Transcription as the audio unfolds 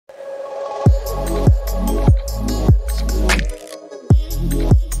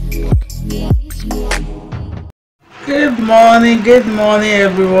good morning,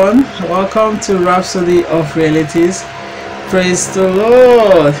 everyone. Welcome to Rhapsody of Realities. Praise the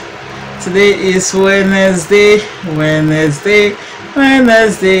Lord. Today is Wednesday.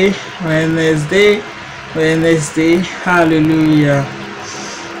 Hallelujah.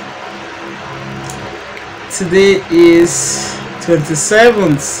 Today is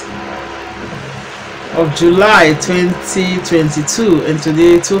 27th of July 2022, and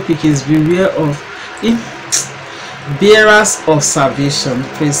today's topic is beware of bearers of salvation.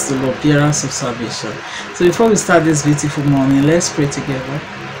 Praise the Lord, bearers of salvation. So before we start this beautiful morning, let's pray together.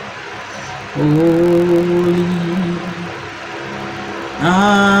 Holy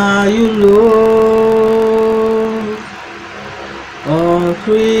are you, Lord, all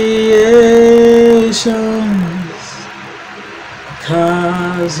creations,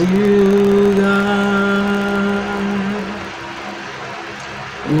 'cause you God,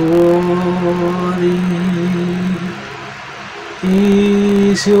 holy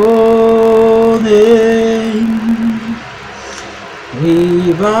is your name.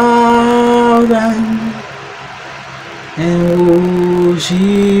 We bow down and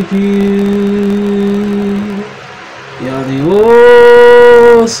worship you. You're the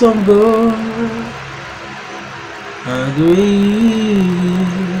awesome God, a great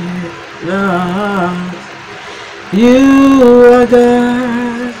God. You are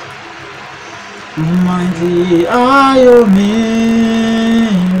God, mighty are your miracles.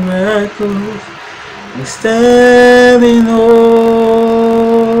 We stand in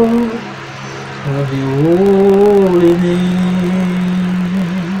awe of your holy name.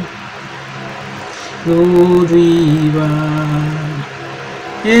 Lord, we bow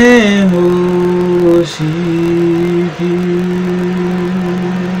and worship you.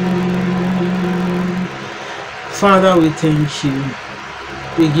 Father, we thank you.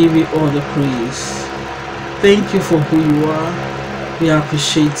 We give you all the praise. Thank you for who you are. We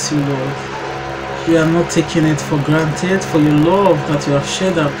appreciate you, Lord. We are not taking it for granted for your love that you have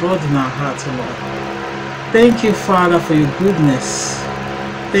shed abroad in our hearts, Lord. Thank you, Father, for your goodness.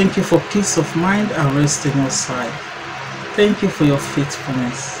 Thank you for peace of mind and rest in your sight. Thank you for your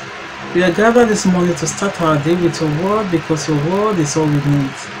faithfulness. We are gathered this morning to start our day with your word, because your word is all we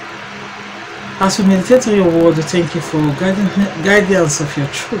need. As we meditate on your word, we thank you for guidance of your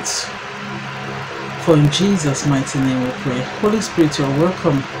truth. For in Jesus' mighty name we pray. Holy Spirit, you are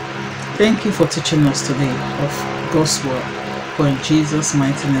welcome. Thank you for teaching us today of God's word. For in Jesus'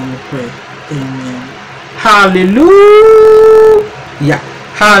 mighty name we pray. Amen. Hallelujah.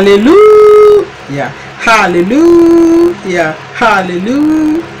 Hallelujah. Hallelujah.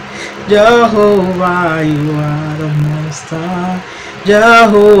 Hallelujah. Jehovah, you are the Most High.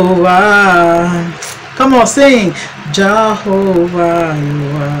 Jehovah, come on, sing. Jehovah,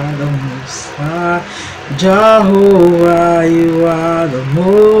 you are the Most High. Jehovah, you are the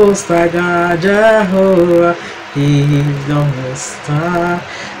Most High God. Jehovah, He is the Most High.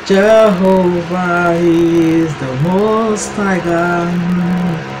 Jehovah, He is the Most High God.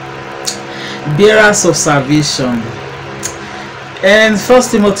 Bearers of salvation. And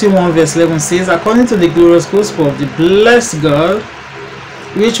 1 Timothy 1 verse 11 says, according to the glorious gospel of the blessed God,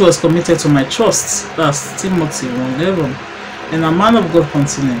 which was committed to my trust. That's Timothy 1:11. And a man of God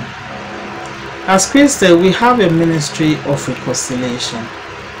continuing. As Christians, we have a ministry of reconciliation.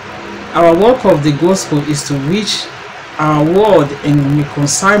 Our work of the gospel is to reach our world in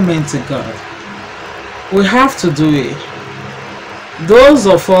reconcilement to God. We have to do it. Those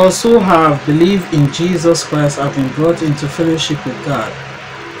of us who have believed in Jesus Christ have been brought into fellowship with God.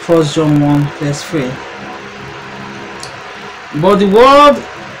 1 John 1 verse 3. But the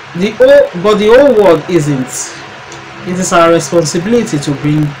whole world isn't. It is our responsibility to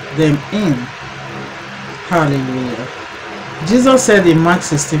bring them in. Hallelujah. Jesus said in Mark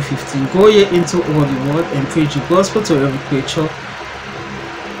 16:15, go ye into all the world and preach the gospel to every creature.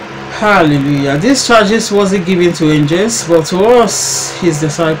 Hallelujah. These charges wasn't given to angels, but to us, his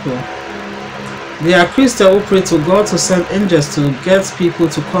disciples. They are Christians who pray to God to send angels to get people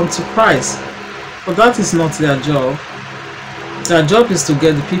to come to Christ. But that is not their job. Their job is to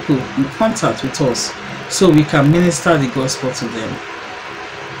get the people in contact with us so we can minister the gospel to them.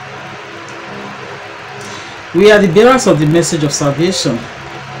 We are the bearers of the message of salvation.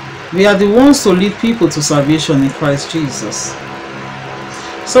 We are the ones to lead people to salvation in Christ Jesus.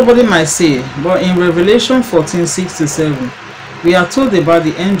 Somebody might say, but in Revelation 14:6-7, we are told about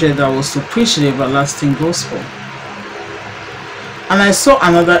the angel that was to preach the everlasting gospel. And I saw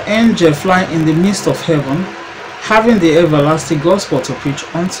another angel flying in the midst of heaven, having the everlasting gospel to preach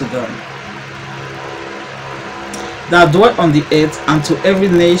unto them. that dwell on the earth, and to every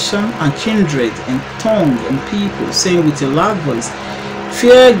nation and kindred and tongue and people, saying with a loud voice,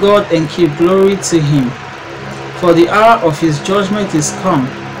 Fear God and give glory to him, for the hour of his judgment is come,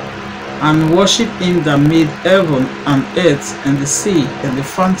 and worship him that made heaven and earth and the sea and the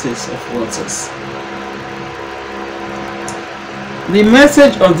fountains of waters. The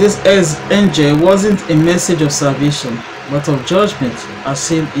message of this angel wasn't a message of salvation, but of judgment, as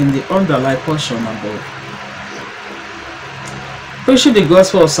seen in the underlying portion above. Preaching the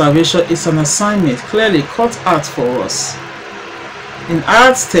gospel of salvation is an assignment clearly cut out for us. In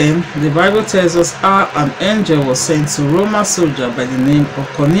Acts 10, the Bible tells us how an angel was sent to a Roman soldier by the name of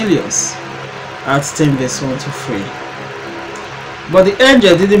Cornelius. Acts 10 verse 1 to 3. But the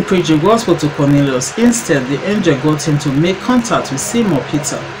angel didn't preach the gospel to Cornelius. Instead, the angel got him to make contact with Simon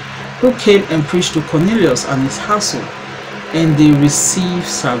Peter, who came and preached to Cornelius and his household, and they received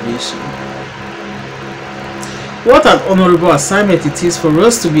salvation. What an honorable assignment it is for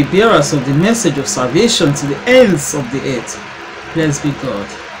us to be bearers of the message of salvation to the ends of the earth. Blessed be God.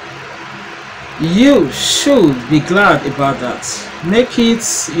 You should be glad about that. Make it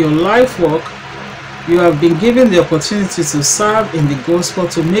your life work. You have been given the opportunity to serve in the gospel,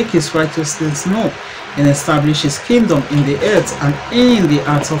 to make his righteousness known and establish his kingdom in the earth and in the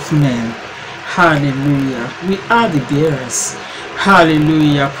hearts of men. Hallelujah. We are the bearers.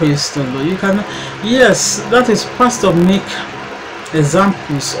 Hallelujah. Praise the Lord. You can, yes, that is Pastor make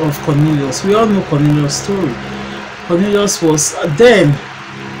examples of Cornelius. We all know Cornelius' story. Cornelius was, then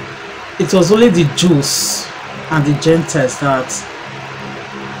it was only the Jews and the Gentiles that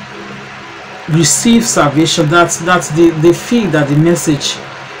received salvation, that they feel that the message,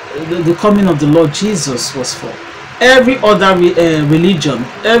 the coming of the Lord Jesus was for. Every other religion,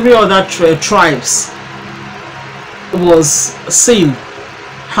 every other tribes was sin.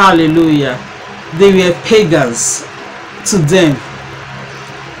 Hallelujah. They were pagans to them.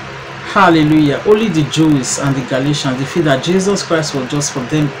 Hallelujah. Only the Jews and the Galatians, they feel that Jesus Christ was just for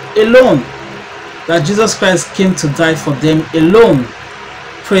them alone, that Jesus Christ came to die for them alone.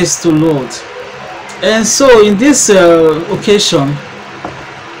 Praise the Lord. And so in this occasion,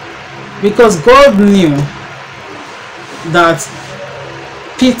 because God knew that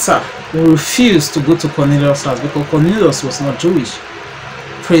Peter will refuse to go to Cornelius' house, because Cornelius was not Jewish.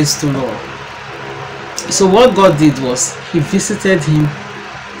 Praise the Lord. So what God did was he visited him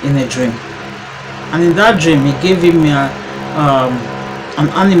in a dream, and in that dream he gave him an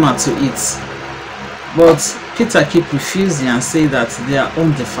animal to eat, but Peter kept refusing and say that they are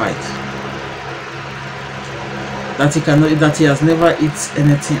undefiled, that he cannot, that he has never eaten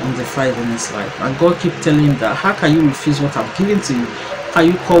anything undefiled in his life. And God kept telling him that, how can you refuse what I'm giving to you? How can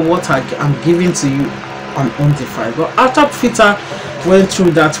you call what I'm giving to you an undefiled? But after Peter went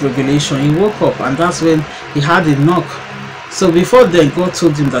through that revelation, he woke up, and that's when he had a knock. So before then, God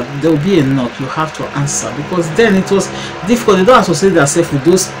told him that there will be a knock, you have to answer, because then it was difficult. They don't associate themselves with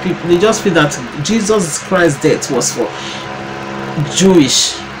those people. They just feel that Jesus Christ's death was for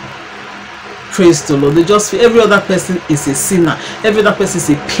Jewish. Praise the Lord. They just feel every other person is a sinner, every other person is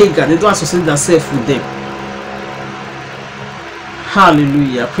a pagan. They don't associate themselves with them.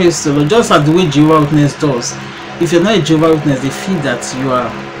 Hallelujah. Praise the Lord. Just like the way Jehovah's Witness does. If you're not a Jehovah's Witness, they feel that you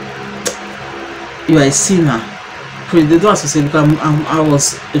are a sinner. They don't associate, because I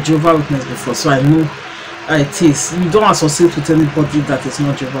was a Jehovah's Witness before, so I know how it is. You don't associate with anybody that is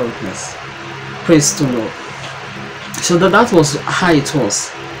not Jehovah's Witness. Praise the Lord. So that was how it was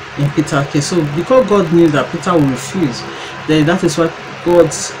in Peter's case. So because God knew that Peter would refuse, then that is why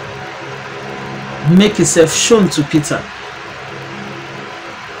God make himself shown to Peter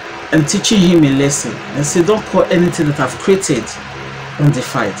and teaching him a lesson, and say, don't call anything that I've created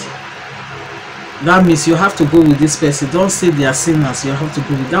undefiled. That means you have to go with this person. Don't say they are sinners. You have to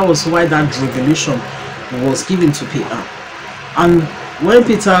go with. That was why that revelation was given to Peter. And when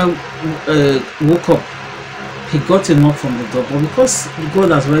Peter woke up, he got a knock from the door. But because God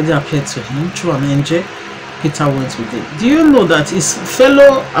has already appeared to him through an angel, Peter went with him. Do you know that his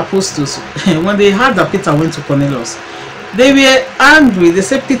fellow apostles, when they heard that Peter went to Cornelius, they were angry. They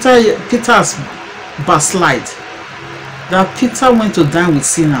said Peter's backslide, that Peter went to dine with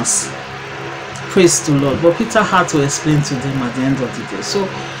sinners. Praise the Lord. But Peter had to explain to them at the end of the day. So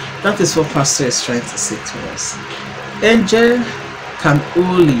that is what Pastor is trying to say to us. Angel can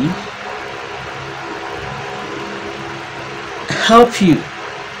only help you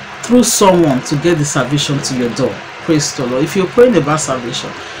through someone to get the salvation to your door. Praise the Lord. If you're praying about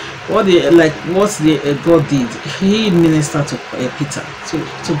salvation, what God did, he ministered to Peter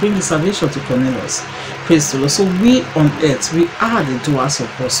to bring the salvation to Cornelius. Praise the Lord. So we on earth, we are the doers of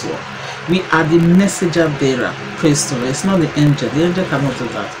God's work. We are the messenger bearer. Praise the Lord. It's not the angel. The angel cannot do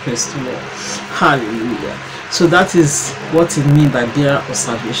that. Praise the Lord. Hallelujah. So that is what it means by bearer of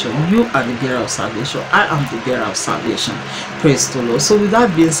salvation. You are the bearer of salvation. I am the bearer of salvation. Praise the Lord. So with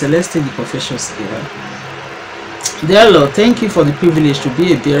that being said, let's take the confessions together. Dear Lord, thank you for the privilege to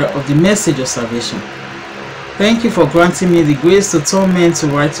be a bearer of the message of salvation. Thank you for granting me the grace to turn men to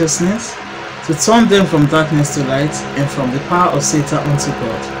righteousness, to turn them from darkness to light, and from the power of Satan unto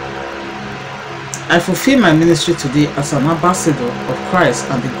God. I fulfill my ministry today as an ambassador of Christ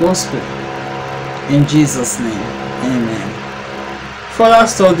and the gospel. In Jesus' name, amen. Further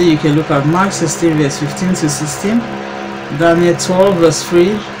study, you can look at Mark 16 verse 15 to 16, Daniel 12 verse 3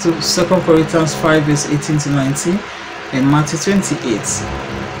 to 2 Corinthians 5 verse 18 to 19, and Matthew 28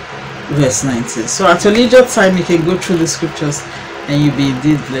 verse 19. So at your leisure time, you can go through the scriptures and you'll be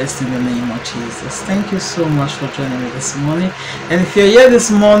indeed blessed in the name of Jesus. Thank you so much for joining me this morning. And if you're here this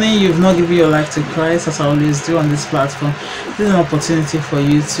morning, you've not given your life to Christ, as I always do on this platform, this is an opportunity for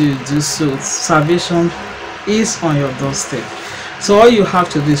you to do so. Salvation is on your doorstep. So all you have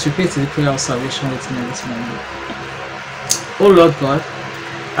to do is repeat the prayer of salvation with me this morning. Oh Lord God,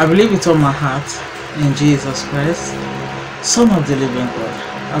 I believe with all my heart in Jesus Christ, Son of the living God.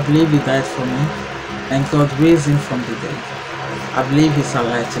 I believe He died for me and God raised Him from the dead. I believe He's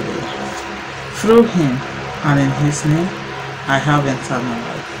alive today. Through Him and in His name, I have eternal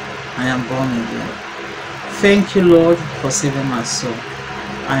life. I am born again. Thank you, Lord, for saving my soul.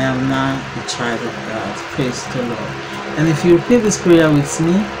 I am now a child of God. Praise the Lord. And if you repeat this prayer with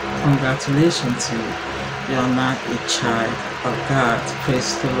me, congratulations to you. You are now a child of God.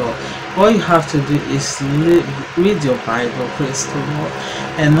 Praise the Lord. All you have to do is read your Bible. Praise the Lord.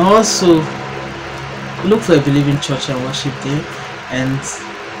 And also look for a believing church and worship there, and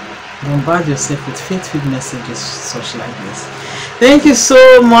bombard yourself with faith-filled messages such like this. Thank you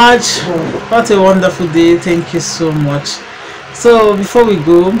so much. What a wonderful day. Thank you so much. So before we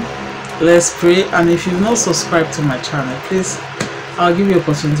go, let's pray. And if you've not subscribed to my channel, please, I'll give you an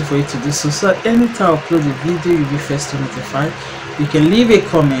opportunity for you to do so. So that anytime I upload a video, you'll be first to notify. You can leave a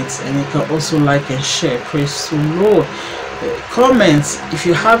comment and you can also like and share. Praise the Lord. Comments, if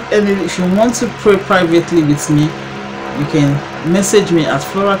you have any, if you want to pray privately with me, you can message me at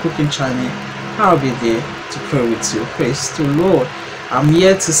Flora Cooking Channel. I'll be there to pray with you. Praise the Lord. I'm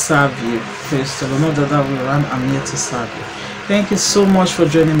here to serve you. Praise the Lord. Not that I will run, I'm here to serve you. Thank you so much for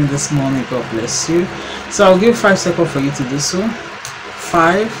joining me this morning. God bless you. So I'll give 5 seconds for you to do so.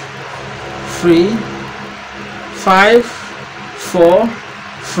 5, 3, 5, 4,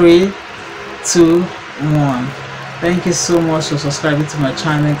 3, 2, 1. Thank you so much for subscribing to my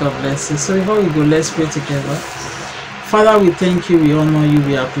channel. God bless you. So before we go, let's pray together. Father, we thank you, we honor you,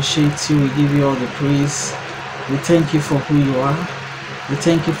 we appreciate you, we give you all the praise. We thank you for who you are. We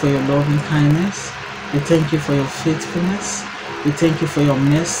thank you for your loving kindness. We thank you for your faithfulness. We thank you for your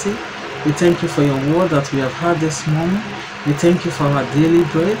mercy. We thank you for your word that we have heard this morning. We thank you for our daily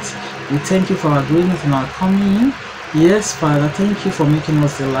bread. We thank you for our going and our coming in. Yes, Father, thank you for making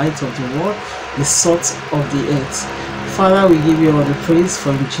us the light of the world, the salt of the earth. Father, we give you all the praise,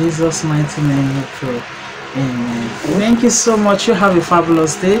 for in Jesus' mighty name we pray. Amen. Thank you so much. You have a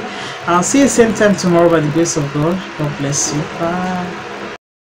fabulous day. I'll see you same time tomorrow by the grace of God. God bless you. Bye.